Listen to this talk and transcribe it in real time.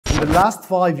the last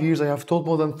 5 years, I have taught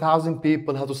more than 1,000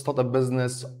 people how to start a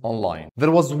business online. There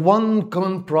was one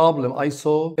common problem I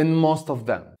saw in most of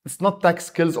them. It's not tech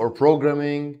skills or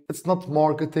programming, it's not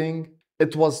marketing.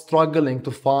 It was struggling to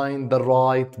find the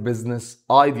right business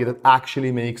idea that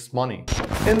actually makes money.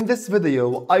 In this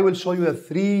video, I will show you the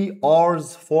 3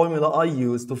 R's formula I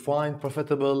use to find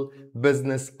profitable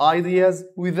business ideas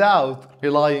without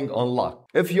relying on luck.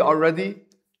 If you are ready,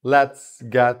 let's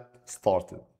get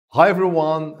started. Hi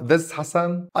everyone, this is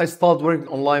Hasan. I started working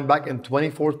online back in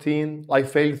 2014. I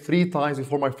failed 3 times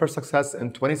before my first success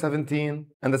in 2017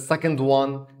 and the second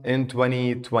one in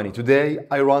 2020. Today,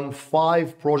 I run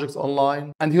 5 projects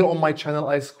online, and here on my channel,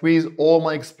 I squeeze all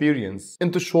my experience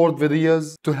into short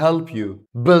videos to help you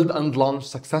build and launch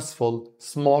successful,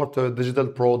 smarter digital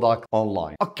product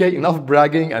online. Okay, enough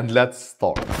bragging and let's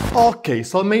start. Okay,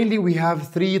 so mainly we have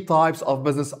 3 types of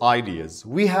business ideas.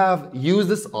 We have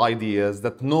useless ideas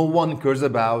that no one cares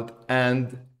about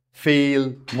and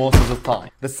fail most of the time.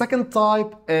 The second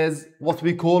type is what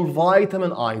we call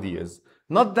vitamin ideas.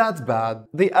 Not that bad,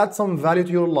 they add some value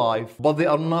to your life, but they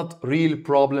are not real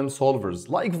problem solvers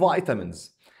like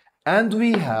vitamins. And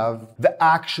we have the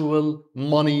actual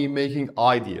money-making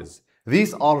ideas.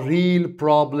 These are real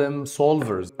problem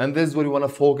solvers, and this is what we want to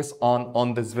focus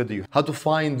on this video. How to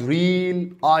find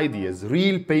real ideas,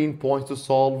 real pain points to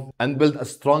solve and build a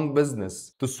strong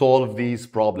business to solve these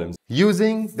problems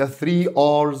using the 3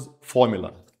 R's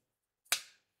formula.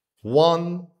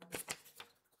 1,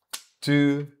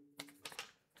 2,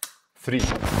 3.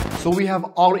 So we have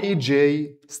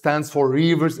REJ, stands for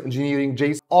reverse engineering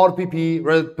JSON, RPP,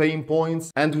 Reddit pain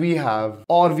points, and we have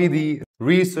RVD,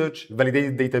 research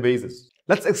validated databases.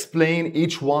 Let's explain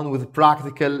each one with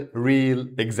practical, real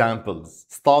examples.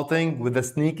 Starting with the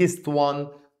sneakiest one,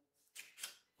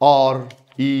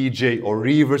 REJ, or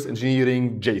reverse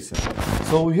engineering JSON.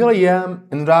 So here I am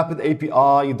in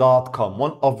rapidapi.com,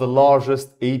 one of the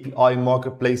largest API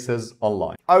marketplaces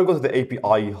online. I will go to the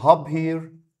API hub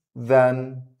here,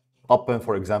 then open,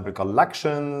 for example,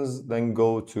 collections, then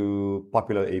go to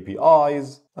popular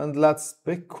APIs, and let's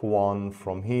pick one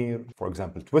from here, for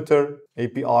example, Twitter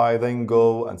API, then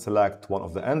go and select one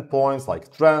of the endpoints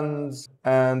like trends,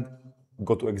 and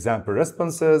go to example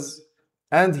responses,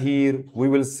 and here we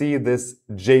will see this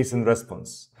JSON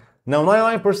response. Now,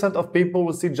 99% of people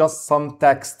will see just some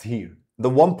text here. The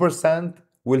 1%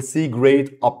 will see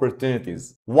great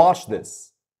opportunities. Watch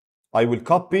this. I will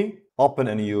copy, open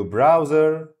a new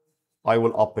browser, I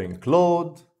will open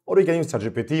Claude, or you can use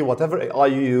ChatGPT, whatever AI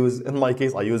you use. In my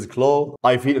case, I use Claude.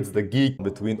 I feel it's the geek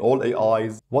between all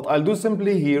AIs. What I'll do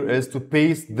simply here is to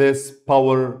paste this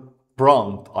power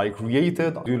prompt I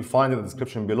created. You'll find it in the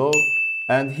description below.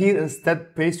 And here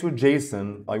instead, paste your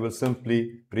JSON. I will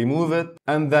simply remove it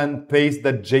and then paste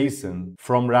that JSON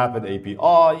from Rapid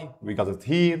API. We got it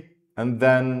here. And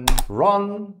then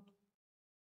run.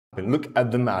 And look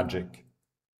at the magic.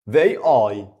 The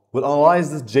AI will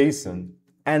analyze this JSON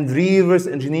and reverse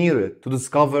engineer it to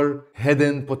discover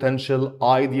hidden potential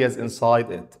ideas inside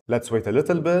it. Let's wait a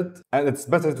little bit, and it's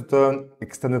better to turn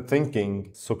extended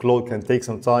thinking so Claude can take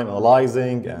some time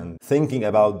analyzing and thinking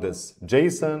about this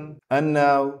JSON. And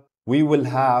now we will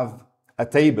have a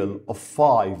table of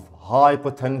 5 high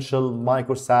potential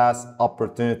micro SaaS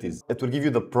opportunities. It will give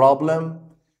you the problem,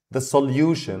 the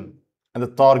solution, and the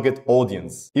target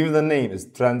audience. Even the name is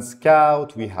Trend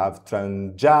Scout. We have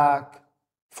Trend Jack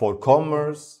for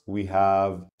commerce. We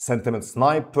have Sentiment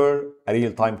Sniper, a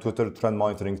real-time Twitter trend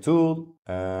monitoring tool.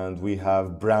 And we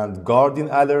have Brand Guardian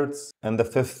alerts. And the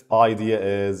 5th idea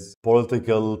is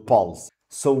Political Pulse.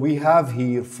 So we have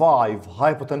here 5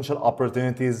 high potential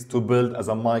opportunities to build as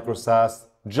a micro SaaS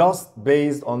just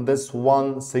based on this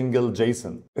one single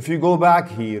JSON. If you go back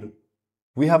here,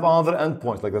 we have other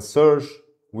endpoints like the search.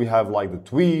 We have like the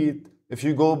tweet. If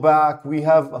you go back, we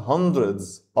have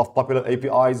hundreds of popular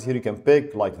APIs here you can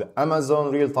pick, like the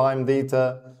Amazon real-time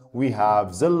data. We have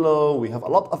Zillow. We have a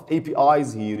lot of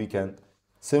APIs here. You can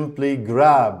simply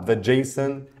grab the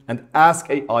JSON and ask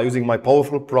AI using my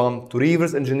powerful prompt to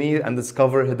reverse engineer and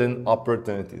discover hidden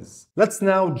opportunities. Let's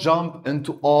now jump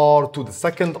into R2, the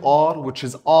second R, which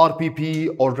is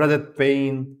RPP, or Reddit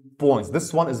pain points.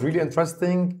 This one is really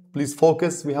interesting. Please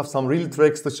focus. We have some real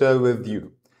tricks to share with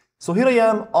you. So here I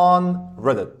am on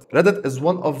Reddit. Reddit is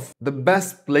one of the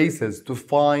best places to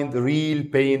find real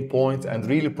pain points and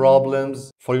real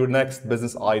problems for your next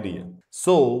business idea.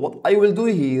 So what I will do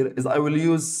here is I will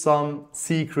use some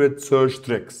secret search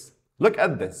tricks. Look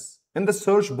at this. In the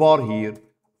search bar here,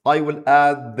 I will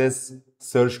add this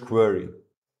search query.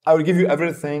 I will give you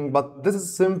everything, but this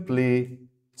is simply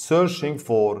searching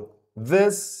for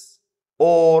this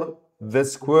or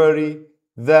this query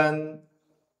then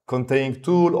containing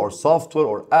tool or software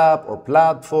or app or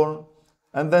platform,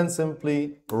 and then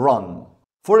simply run.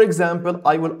 For example,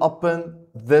 I will open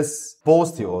this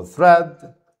post here or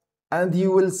thread, and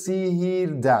you will see here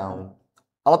down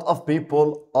a lot of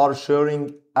people are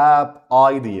sharing app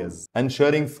ideas and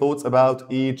sharing thoughts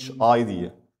about each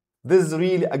idea. This is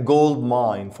really a gold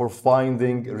mine for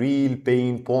finding real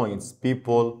pain points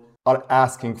people are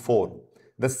asking for.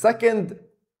 The second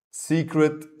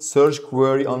secret search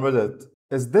query on Reddit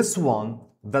is this one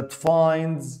that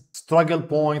finds struggle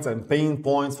points and pain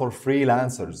points for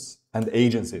freelancers and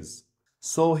agencies.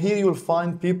 So here you'll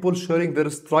find people sharing their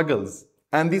struggles,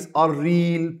 and these are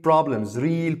real problems,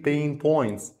 real pain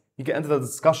points. You can enter the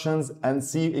discussions and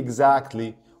see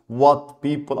exactly what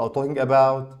people are talking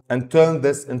about and turn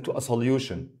this into a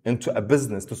solution, into a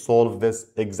business to solve this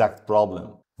exact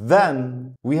problem.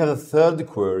 Then we have a third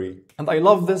query, and I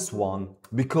love this one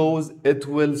because it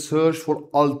will search for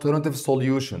alternative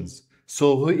solutions.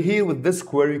 So here with this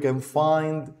query, you can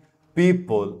find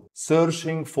people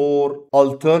searching for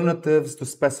alternatives to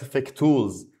specific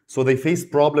tools. So they face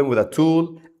problem with a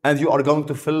tool, and you are going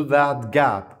to fill that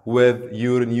gap with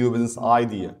your new business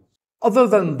idea. Other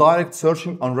than direct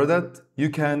searching on Reddit, you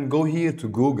can go here to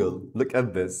Google, look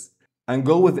at this, and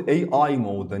go with AI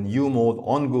mode and U mode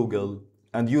on Google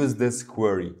and use this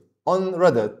query. On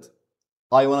Reddit,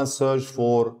 I want to search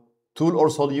for tool or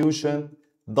solution.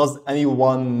 Does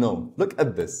anyone know? Look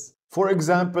at this. For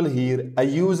example, here, a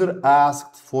user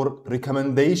asked for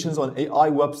recommendations on AI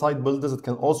website builders that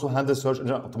can also handle search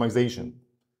engine optimization.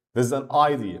 This is an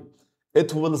idea.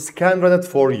 It will scan Reddit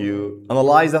for you,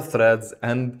 analyze the threads,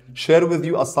 and share with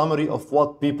you a summary of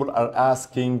what people are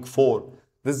asking for.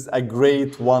 This is a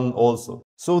great one also.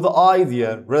 So the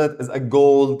idea, Reddit is a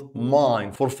gold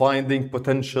mine for finding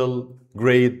potential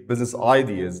great business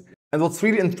ideas. And what's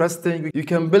really interesting, you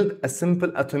can build a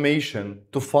simple automation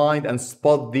to find and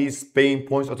spot these pain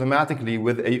points automatically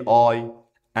with AI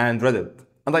and Reddit.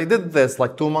 And I did this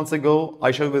like 2 months ago.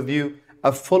 I shared with you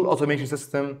a full automation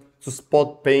system to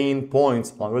spot pain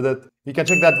points on Reddit. You can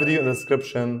check that video in the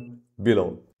description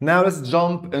below. Now let's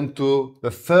jump into the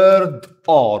third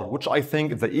R, which I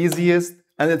think is the easiest,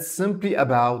 and it's simply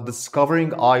about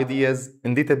discovering ideas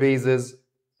in databases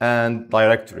and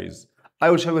directories. I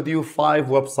will share with you 5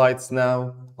 websites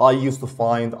now I used to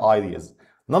find ideas.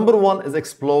 Number 1 is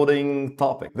Exploding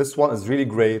Topic. This one is really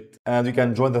great, and you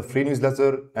can join the free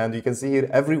newsletter, and you can see here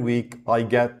every week I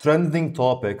get trending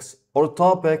topics or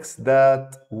topics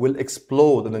that will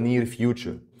explode in the near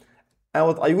future. And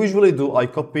what I usually do, I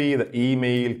copy the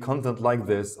email content like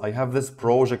this. I have this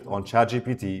project on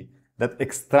ChatGPT that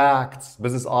extracts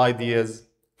business ideas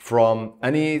from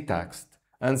any text.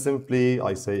 And simply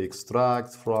I say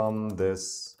extract from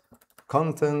this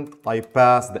content. I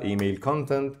pass the email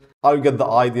content. I'll get the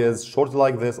ideas shortly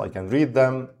like this. I can read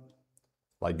them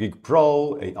like Gig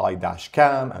Pro,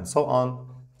 AI-Cam, and so on.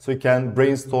 So you can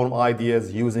brainstorm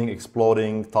ideas using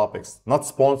Exploding Topics. Not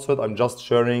sponsored, I'm just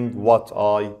sharing what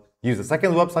I use. The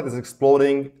second website is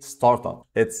Exploding Startup.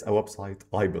 It's a website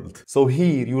I built. So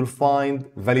here you will find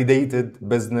validated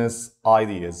business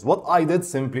ideas. What I did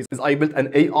simply is I built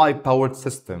an AI-powered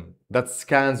system that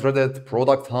scans Reddit,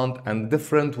 Product Hunt, and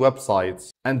different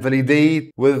websites and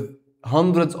validate with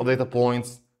hundreds of data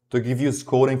points to give you a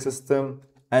scoring system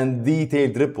and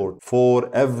detailed report for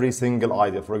every single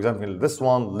idea. For example, this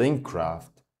one,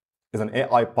 Linkcraft, is an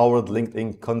AI-powered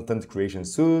LinkedIn content creation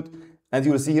suite. And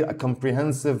you will see here a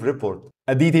comprehensive report,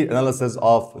 a detailed analysis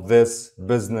of this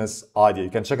business idea. You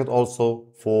can check it also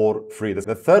for free.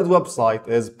 The third website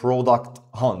is Product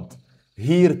Hunt.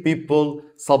 Here people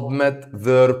submit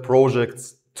their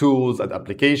projects, tools, and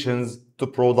applications to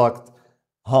Product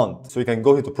Hunt. So you can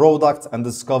go here to products and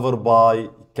discover by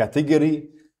category.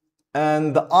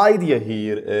 And the idea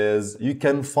here is you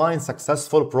can find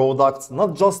successful products,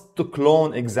 not just to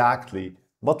clone exactly,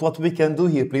 but what we can do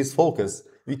here, please focus.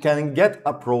 We can get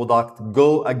a product,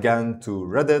 go again to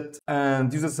Reddit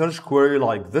and use a search query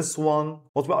like this one.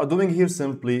 What we are doing here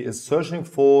simply is searching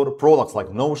for products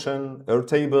like Notion,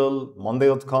 Airtable,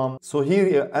 Monday.com. So here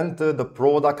you enter the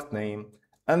product name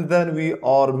and then we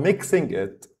are mixing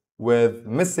it with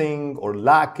missing or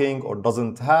lacking or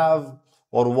doesn't have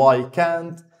or why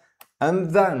can't.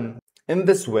 And then in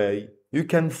this way, you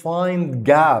can find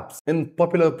gaps in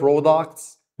popular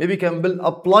products. Maybe you can build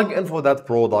a plugin for that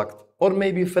product, or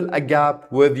maybe fill a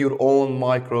gap with your own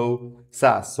micro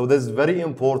SaaS. So this is very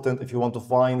important if you want to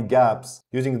find gaps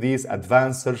using these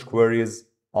advanced search queries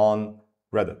on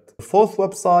Reddit. The fourth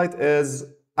website is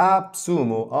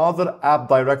AppSumo, other app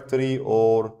directory,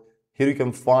 or here you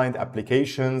can find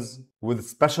applications with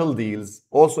special deals.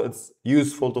 Also, it's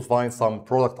useful to find some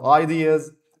product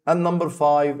ideas. And number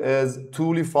 5 is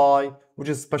Toolify, which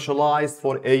is specialized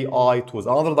for AI tools.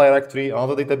 Another directory,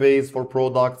 another database for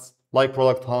products like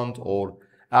Product Hunt or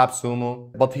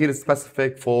AppSumo. But here it's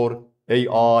specific for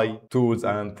AI tools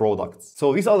and products.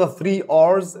 So these are the 3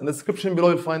 R's. In the description below,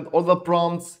 you'll find all the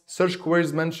prompts, search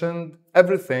queries mentioned,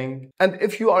 everything. And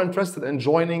if you are interested in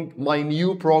joining my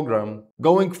new program,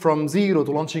 going from zero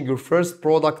to launching your first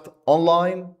product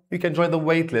online, you can join the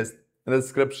waitlist in the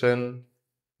description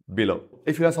below.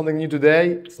 If you learned something new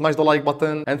today, smash the like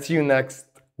button and see you next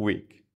week.